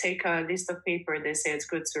I would take a list of paper. They say it's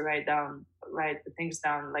good to write the things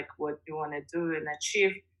down, like what you want to do and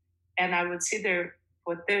achieve. And I would sit there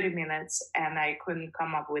for 30 minutes and I couldn't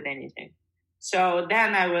come up with anything. So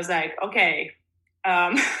then I was like, okay,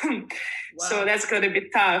 wow. So that's going to be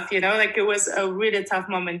tough, like, it was a really tough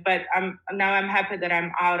moment, but I'm happy that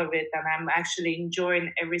I'm out of it, and I'm actually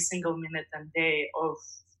enjoying every single minute and day of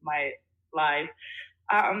my life.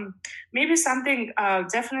 Maybe something,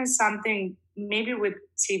 definitely something, maybe with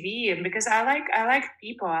TV, and because I like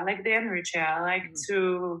people, I like the energy, I like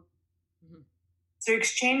to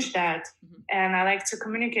exchange that, and I like to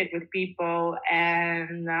communicate with people,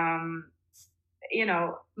 and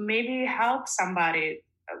maybe help somebody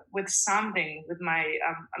with something, with my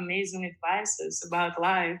amazing advices about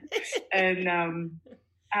life. And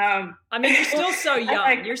I mean, you're still so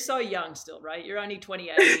young. You're so young still, right? You're only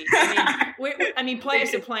 28. I mean,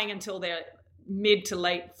 players are playing until they're mid to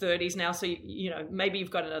late 30s now. So, maybe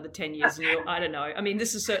you've got another 10 years and I don't know. I mean,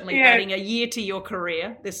 this is certainly adding a year to your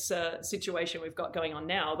career, this situation we've got going on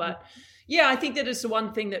now. But yeah, I think that is the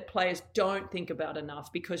one thing that players don't think about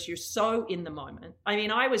enough, because you're so in the moment. I mean,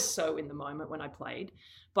 I was so in the moment when I played,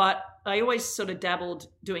 but I always sort of dabbled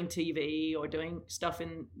doing TV or doing stuff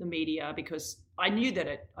in the media because I knew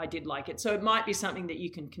that I did like it. So it might be something that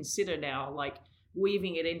you can consider now, like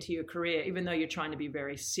weaving it into your career, even though you're trying to be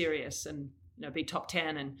very serious and, be top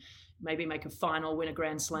 10 and maybe make a final, win a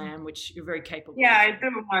Grand Slam, which you're very capable of. Yeah, I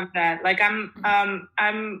do want that. Like,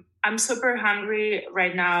 I'm super hungry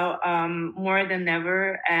right now, more than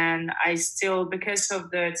ever. And I still, because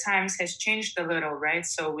of the times has changed a little, right?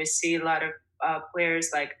 So we see a lot of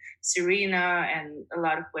players like Serena and a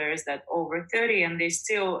lot of players that over 30 and they're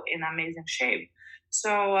still in amazing shape.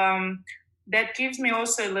 So that gives me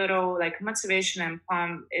also a little like motivation and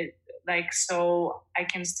pump, so I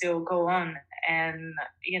can still go on. And,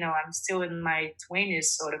 I'm still in my 20s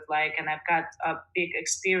sort of like, and I've got a big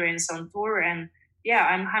experience on tour, and yeah,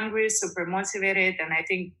 I'm hungry, super motivated. And I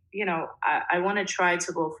think, I want to try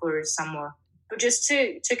to go for some more. Just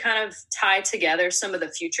to kind of tie together some of the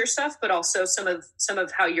future stuff, but also some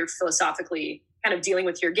of how you're philosophically kind of dealing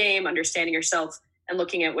with your game, understanding yourself and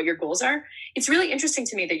looking at what your goals are. It's really interesting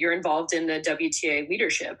to me that you're involved in the WTA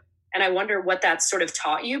leadership. And I wonder what that's sort of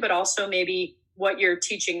taught you, but also maybe what you're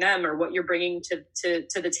teaching them or what you're bringing to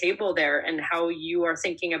the table there, and how you are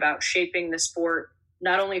thinking about shaping the sport,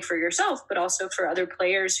 not only for yourself, but also for other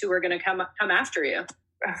players who are going to come after you.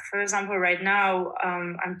 For example, right now,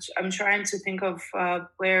 I'm trying to think of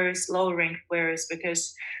players, low-ranked players,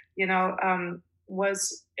 because,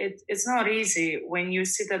 it's not easy when you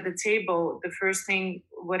sit at the table. The first thing,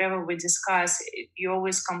 whatever we discuss, you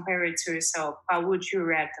always compare it to yourself. How would you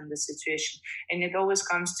react in the situation? And it always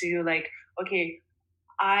comes to you like, okay,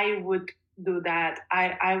 I would do that.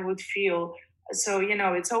 I would feel. So,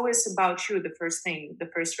 it's always about you, the first thing, the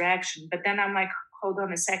first reaction. But then I'm like, hold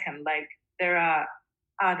on a second. Like, there are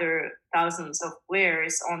other thousands of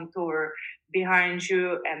players on tour behind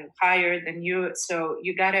you and higher than you. So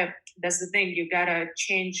that's the thing, you gotta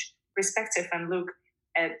change perspective and look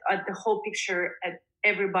at the whole picture, at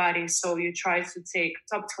everybody. So you try to take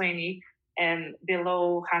top 20 and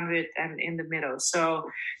below 100 and in the middle. So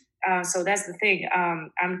that's the thing.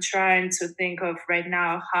 I'm trying to think of right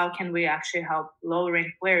now, how can we actually help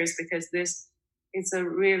low-ranked players, because it's a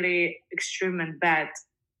really extreme and bad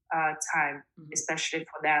time, especially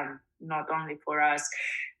for them, not only for us.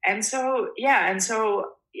 And so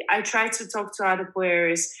I try to talk to other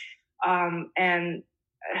players, and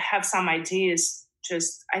have some ideas.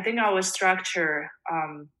 Just I think our structure.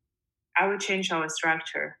 I would change our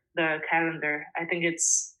structure, the calendar. I think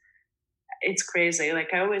it's crazy.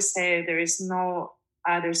 Like I always say, there is no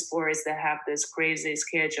other sports that have this crazy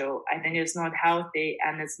schedule. I think it's not healthy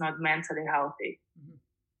and it's not mentally healthy.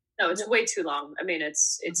 No, it's way too long. I mean,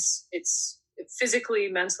 it's physically,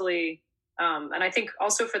 mentally, and I think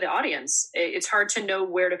also for the audience, it's hard to know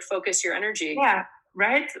where to focus your energy. Yeah,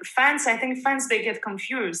 right. Fans, I think fans, they get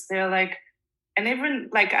confused. They're like, and even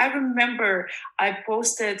like I remember I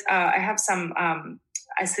posted. I have some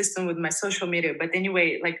assistant with my social media, but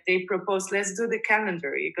anyway, like they proposed, let's do the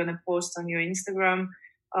calendar. You're gonna post on your Instagram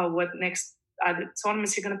what next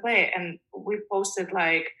tournaments you're gonna play, and we posted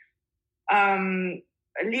like.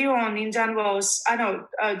 Lyon, Indian Wells,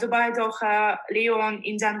 Dubai, Doha, Lyon,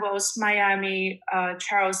 Indian Wells, Miami,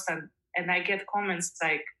 Charleston. And I get comments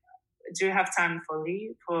like, do you have time for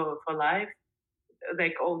live?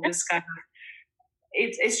 Like all this kind of,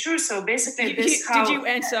 it's true. So basically did you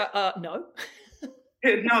answer, no?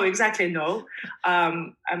 No, exactly. No.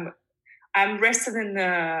 I'm rested in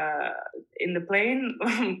the plane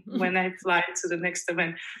when I fly to the next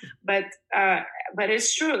event. But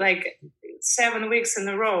it's true, like 7 weeks in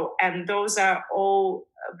a row, and those are all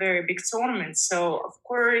very big tournaments. So of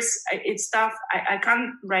course it's tough. I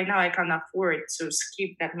can't afford to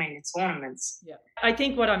skip that many tournaments. Yeah, I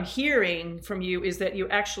think what I'm hearing from you is that you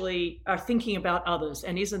actually are thinking about others,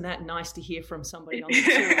 and isn't that nice to hear from somebody on the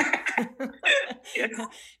tour? Yes.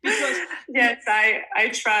 Because yes, I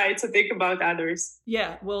try to think about others.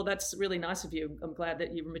 Yeah, well, that's really nice of you. I'm glad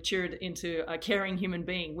that you've matured into a caring human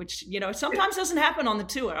being, which sometimes doesn't happen on the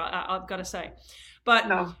tour. I've got to say, but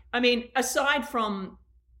no. I mean, aside from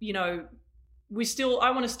I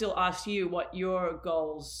want to still ask you what your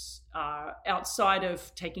goals are outside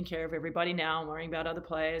of taking care of everybody now and worrying about other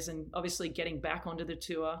players and obviously getting back onto the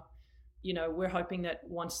tour. We're hoping that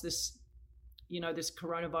once this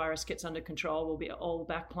coronavirus gets under control, we'll be all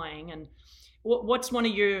back playing. And what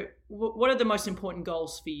are the most important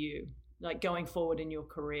goals for you, like going forward in your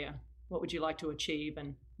career? What would you like to achieve?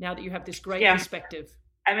 And now that you have this great perspective.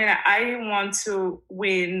 I mean, I want to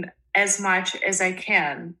win as much as I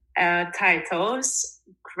can, titles,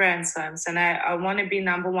 Grand Slams, and I want to be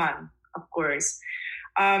number one, of course.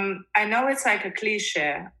 I know it's like a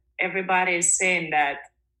cliche. Everybody is saying that.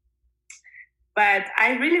 But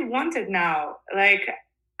I really want it now. Like,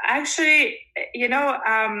 actually,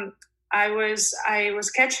 I was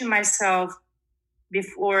catching myself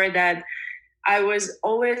before that I was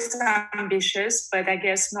always ambitious, but I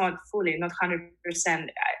guess not fully, not 100%.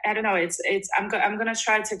 I don't know. I'm gonna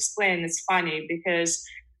try to explain. It's funny because,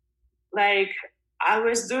 like, I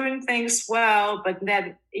was doing things well, but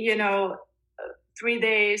then 3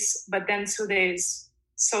 days, but then 2 days,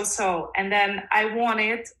 so, and then I won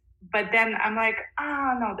it. But then I'm like,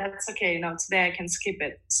 no, that's okay. Today I can skip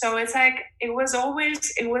it. So it's like, it was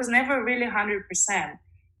never really 100%.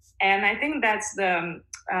 And I think that's the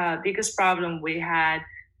biggest problem we had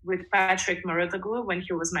with Patrick Mouratoglou when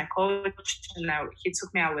he was my coach. Now he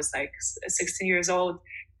took me, I was like 16 years old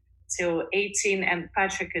till 18. And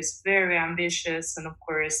Patrick is very ambitious. And of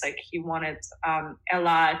course, like he wanted a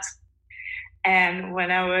lot. And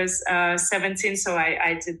when I was 17, so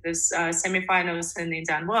I did this semifinals in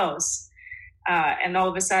Indian Wells. And all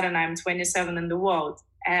of a sudden I'm 27 in the world.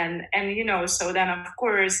 And so then of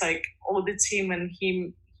course, like all the team and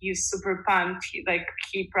him, he's super pumped.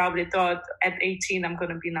 He probably thought at 18, I'm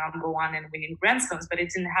going to be number one and winning Grand Slams, but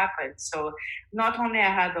it didn't happen. So not only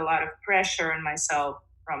I had a lot of pressure on myself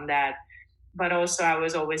from that, but also I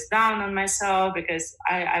was always down on myself because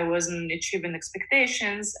I wasn't achieving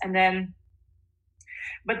expectations.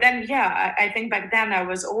 But then, I think back then I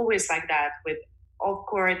was always like that with off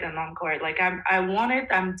court and on court. Like I want it,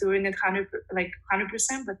 I'm doing it 100%,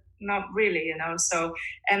 but not really, So,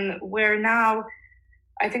 and where now,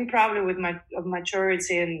 I think probably with my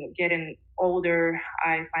maturity and getting older,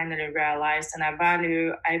 I finally realized and I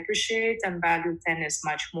appreciate and value tennis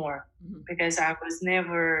much more because I was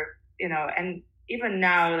never, and even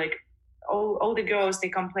now, like all the girls, they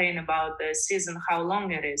complain about the season, how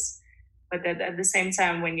long it is. But at the same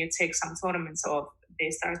time, when you take some tournaments off,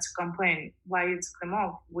 they start to complain, why you took them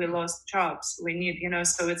off? We lost jobs. We need,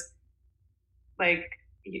 so it's like,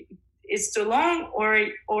 it's too long or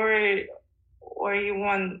you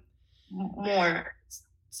want more.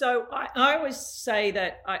 So I always say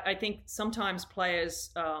that I think sometimes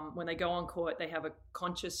players, when they go on court, they have a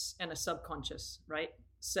conscious and a subconscious, right?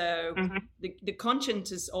 So the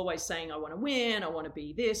conscience is always saying, I want to win, I want to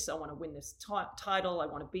be this, I want to win this title, I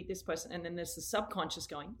want to beat this person. And then there's the subconscious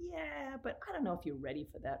going, yeah, but I don't know if you're ready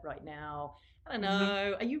for that right now. I don't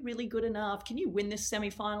know. Are you really good enough? Can you win this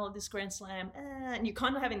semifinal of this Grand Slam? And you're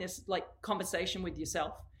kind of having this like conversation with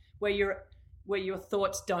yourself where your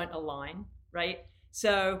thoughts don't align, right?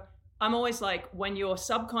 So I'm always like, when your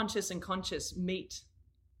subconscious and conscious meet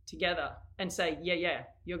together and say, yeah,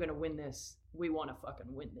 you're going to win this. We want to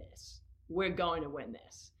fucking win this. We're going to win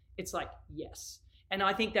this. It's like, yes. And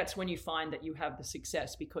I think that's when you find that you have the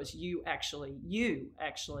success, because you actually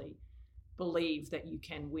believe that you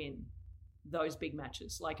can win those big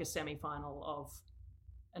matches, like a semifinal of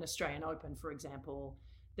an Australian Open, for example,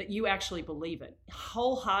 that you actually believe it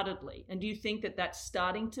wholeheartedly. And do you think that that's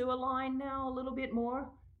starting to align now a little bit more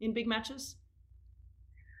in big matches?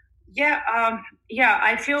 Yeah,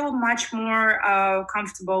 I feel much more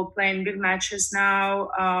comfortable playing big matches now.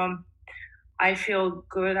 I feel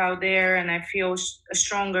good out there, and I feel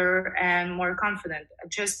stronger and more confident.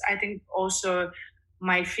 I think also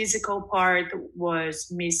my physical part was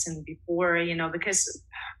missing before, because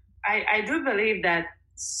I do believe that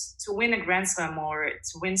to win a Grand Slam or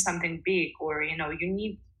to win something big, or, you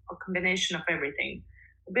need a combination of everything.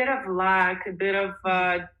 A bit of luck, a bit of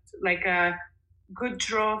like a good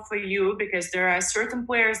draw for you, because there are certain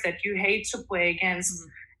players that you hate to play against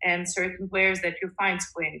and certain players that you find to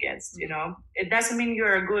play against. It doesn't mean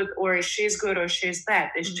you're good or she's good or she's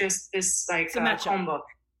bad. It's just this like a combo.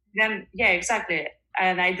 Then exactly.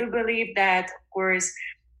 And I do believe that, of course,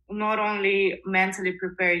 not only mentally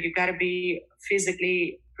prepared, you got to be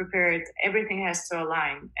physically prepared. Everything has to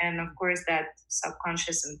align, and of course that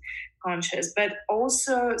subconscious and conscious, but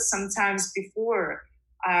also sometimes before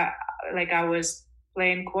I was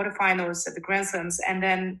playing quarterfinals at the Grand Slams, and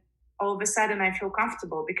then all of a sudden I feel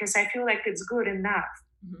comfortable because I feel like it's good enough.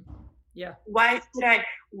 Yeah. Why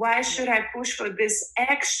should I push for this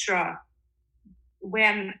extra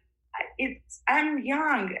when I'm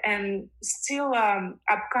young and still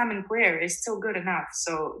upcoming player is still good enough?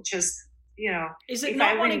 So just, Is it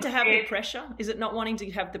not wanting to have the pressure? Is it not wanting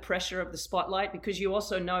to have the pressure of the spotlight? Because you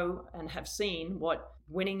also know and have seen what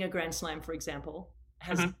winning a Grand Slam, for example,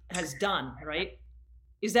 has done, right?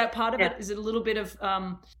 Is that part of it? Is it a little bit of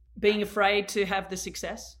being afraid to have the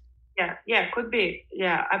success? Yeah, could be.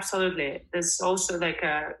 Yeah, absolutely. There's also like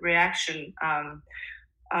a reaction.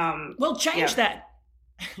 Well, change that.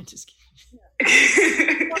 Just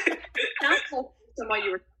kidding. Sounds like what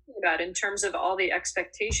you were talking about in terms of all the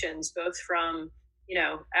expectations, both from,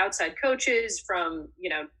 outside coaches, from,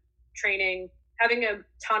 training. Having a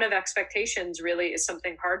ton of expectations really is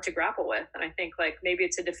something hard to grapple with. And I think like maybe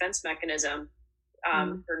it's a defense mechanism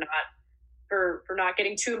for not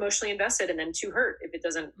getting too emotionally invested and then too hurt if it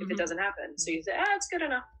doesn't happen. So you say, it's good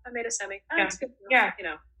enough. I made a semi. It's good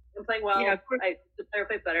enough. I'm playing well. The player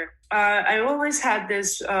played better. I always had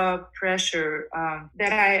this pressure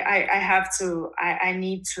that I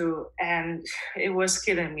need to, and it was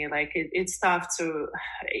killing me. Like it's tough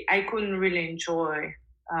I couldn't really enjoy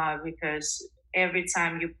because every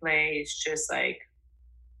time you play, it's just like,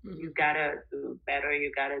 you gotta do better, you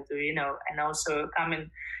gotta do, and also coming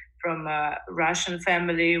from a Russian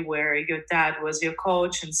family where your dad was your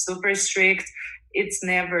coach and super strict, it's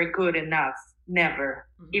never good enough. Never.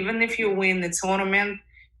 Even if you win the tournament,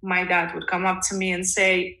 my dad would come up to me and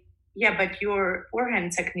say, yeah, but your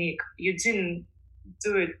forehand technique, you didn't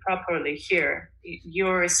do it properly here.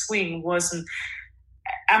 Your swing wasn't.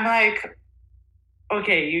 I'm like,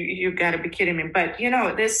 okay, you gotta be kidding me. But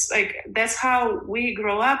that's how we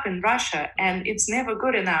grow up in Russia, and it's never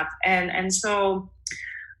good enough. And so,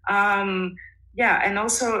 and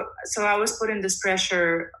also, so I was putting this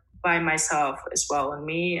pressure by myself as well on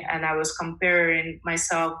me, and I was comparing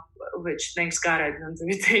myself, which thanks God I don't do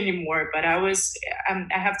it anymore. But I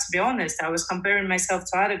have to be honest, I was comparing myself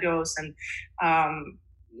to other girls and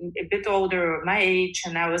a bit older, my age,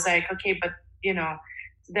 and I was like, okay, but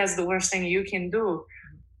that's the worst thing you can do.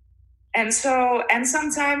 And so, and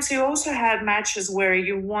sometimes you also had matches where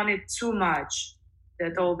you wanted too much,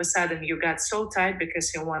 that all of a sudden you got so tight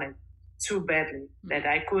because you wanted too badly that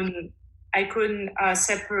I couldn't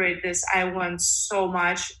separate this. I want so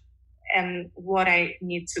much and what I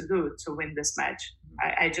need to do to win this match.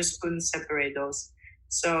 I just couldn't separate those.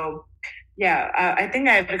 So I think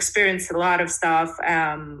I've experienced a lot of stuff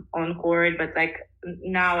on court, but like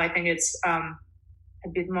now I think it's a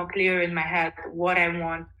bit more clear in my head what I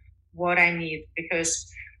want, what I need, because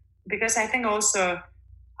I think also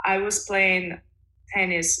I was playing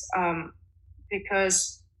tennis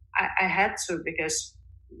because I had to, because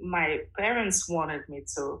my parents wanted me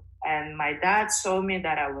to. And my dad saw me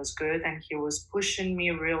that I was good, and he was pushing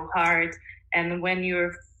me real hard. And when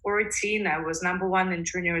you're 14, I was number one in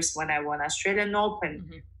juniors when I won Australian Open.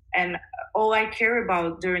 Mm-hmm. And all I care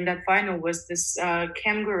about during that final was this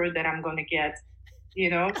kangaroo that I'm going to get,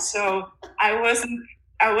 So I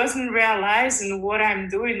wasn't realizing what I'm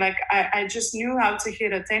doing. Like I just knew how to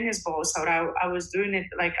hit a tennis ball, so I was doing it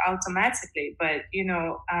like automatically. But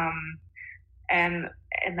and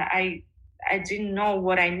I didn't know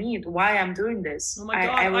what I need, why I'm doing this. Oh my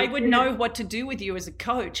God, I would know what to do with you as a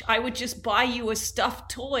coach. I would just buy you a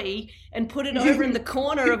stuffed toy and put it over in the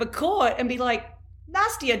corner of a court and be like,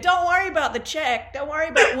 Nastia, don't worry about the check. Don't worry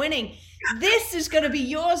about winning. This is going to be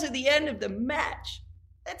yours at the end of the match.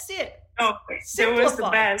 That's it. Oh, it was the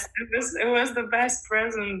best. It was the best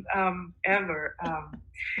present ever.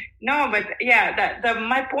 No, but yeah,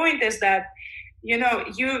 my point is that,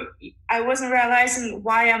 I wasn't realizing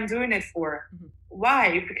why I'm doing it for. Mm-hmm.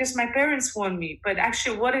 Why? Because my parents want me. But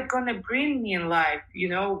actually, what it's gonna bring me in life?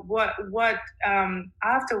 What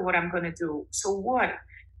after what I'm gonna do? So what?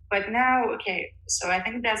 But now, okay. So I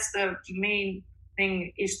think that's the main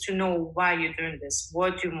thing, is to know why you're doing this.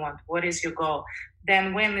 What you want? What is your goal?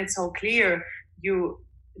 Then when it's all clear, you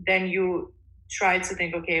try to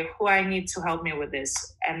think, okay, who I need to help me with this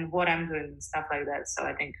and what I'm doing and stuff like that. So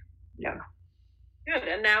I think, yeah. Good.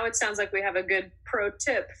 And now it sounds like we have a good pro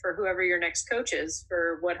tip for whoever your next coach is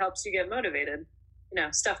for what helps you get motivated.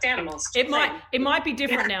 Stuffed animals. It might be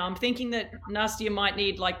different now. I'm thinking that Nastia might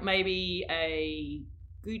need like maybe a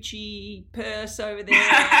Gucci purse over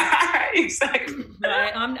there. Exactly.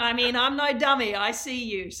 Right? I'm no dummy. I see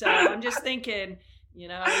you. So I'm just thinking, you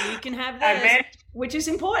can have this, which is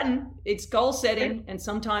important. It's goal setting, and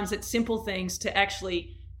sometimes it's simple things to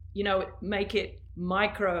actually, make it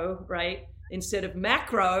micro, right? Instead of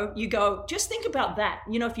macro, you go, just think about that.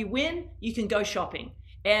 If you win, you can go shopping.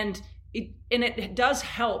 And it does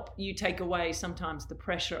help you take away sometimes the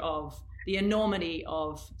pressure of the enormity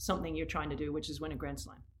of something you're trying to do, which is win a Grand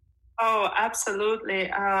Slam. Oh,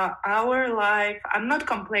 absolutely. Our life, I'm not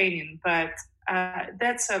complaining, but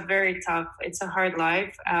that's it's a hard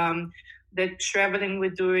life. The traveling we're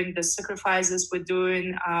doing, the sacrifices we're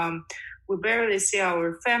doing, we barely see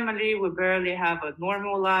our family. We barely have a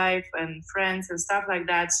normal life and friends and stuff like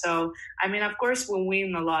that. So, of course, we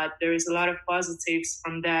win a lot. There is a lot of positives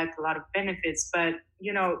from that, a lot of benefits. But,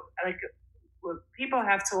 people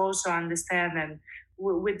have to also understand, and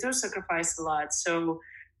we do sacrifice a lot. So,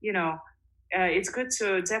 it's good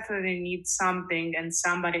to definitely need something and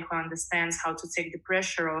somebody who understands how to take the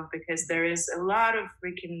pressure off, because there is a lot of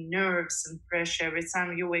freaking nerves and pressure every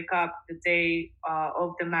time you wake up the day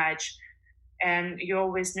of the match. And you're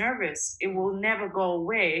always nervous. It will never go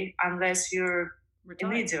away unless you're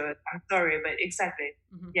an idiot. I'm sorry, but exactly.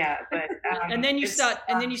 Mm-hmm. Yeah, but and then you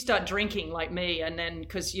start drinking like me, and then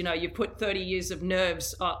because you put 30 years of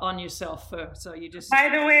nerves on yourself, so you just. By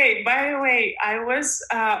the way, I was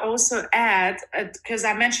also because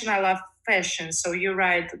I mentioned I love fashion. So you're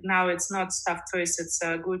right. Now it's not stuffed toys; it's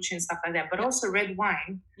Gucci and stuff like that. But also red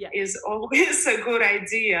wine is always a good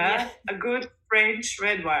idea. Yeah. A good French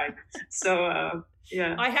red wine. So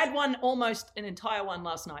yeah, I had almost an entire one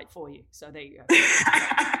last night for you. So there you go.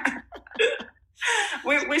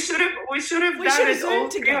 we should have done it all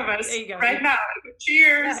together right now.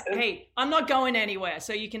 Cheers. Hey, I'm not going anywhere,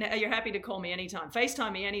 so you're happy to call me anytime.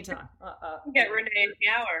 FaceTime me anytime. Get Renee in the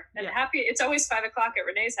hour. And it's always 5:00 at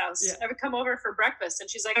Renee's house. Yeah. I would come over for breakfast, and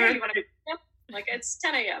she's like, "Hey, you want to?" Like, it's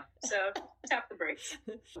 10 a.m. So tap the brakes.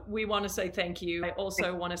 We want to say thank you. I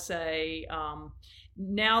also want to say,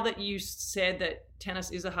 now that you said that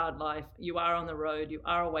tennis is a hard life, you are on the road, you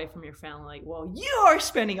are away from your family. Well, you are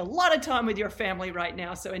spending a lot of time with your family right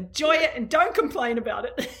now, so enjoy it and don't complain about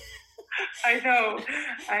it. I know.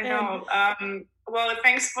 Well,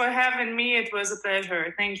 thanks for having me. It was a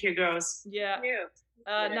pleasure. Thank you, girls. Yeah. Thank you.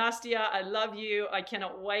 Nastia, I love you. I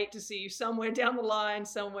cannot wait to see you somewhere down the line,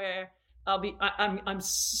 somewhere. I'm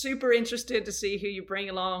super interested to see who you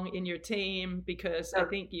bring along in your team, because I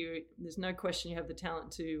think there's no question you have the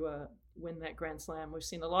talent to win that Grand Slam. We've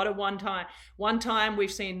seen a lot of one time.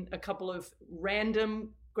 We've seen a couple of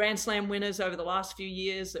random Grand Slam winners over the last few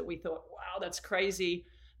years that we thought, wow, that's crazy.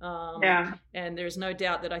 And there's no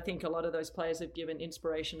doubt that I think a lot of those players have given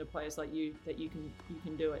inspiration to players like you, that you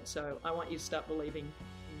can do it. So I want you to start believing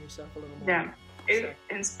in yourself a little more. Yeah.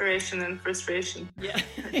 Inspiration and frustration. Yeah,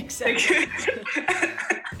 exactly.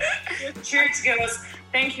 Cheers, girls.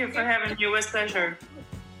 Thank you for having me. It was a pleasure.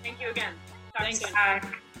 Thank you again. Thanks. Bye.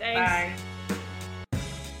 Thanks.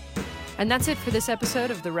 And that's it for this episode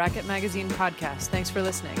of the Racket Magazine podcast. Thanks for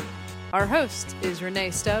listening. Our host is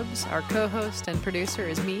Renee Stubbs. Our co-host and producer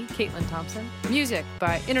is me, Caitlin Thompson. Music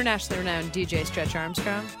by internationally renowned DJ Stretch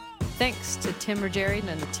Armstrong. Thanks to Tim Rogerian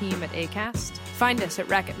and the team at Acast. Find us at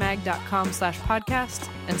racketmag.com/podcast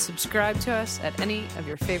and subscribe to us at any of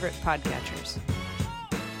your favorite podcatchers.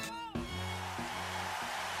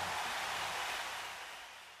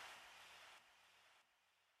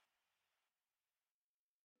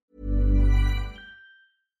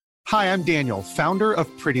 Hi, I'm Daniel, founder of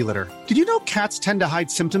Pretty Litter. Did you know cats tend to hide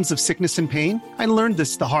symptoms of sickness and pain? I learned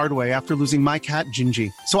this the hard way after losing my cat, Gingy.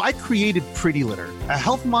 So I created Pretty Litter, a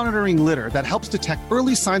health monitoring litter that helps detect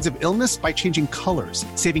early signs of illness by changing colors,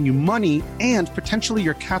 saving you money and potentially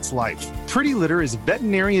your cat's life. Pretty Litter is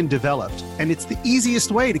veterinarian developed, and it's the easiest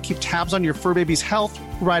way to keep tabs on your fur baby's health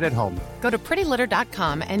right at home. Go to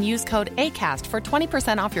prettylitter.com and use code ACAST for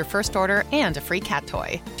 20% off your first order and a free cat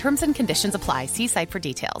toy. Terms and conditions apply. See site for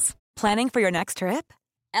details. Planning for your next trip?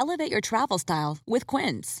 Elevate your travel style with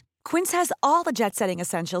Quince. Quince has all the jet-setting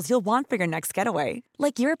essentials you'll want for your next getaway,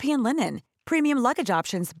 like European linen, premium luggage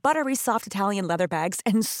options, buttery soft Italian leather bags,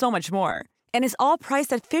 and so much more. And is all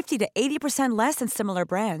priced at 50 to 80% less than similar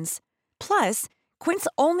brands. Plus, Quince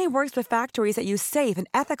only works with factories that use safe and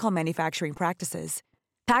ethical manufacturing practices.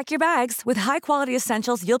 Pack your bags with high-quality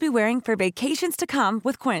essentials you'll be wearing for vacations to come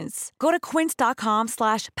with Quince. Go to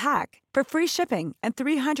quince.com/pack for free shipping and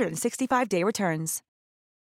 365-day returns.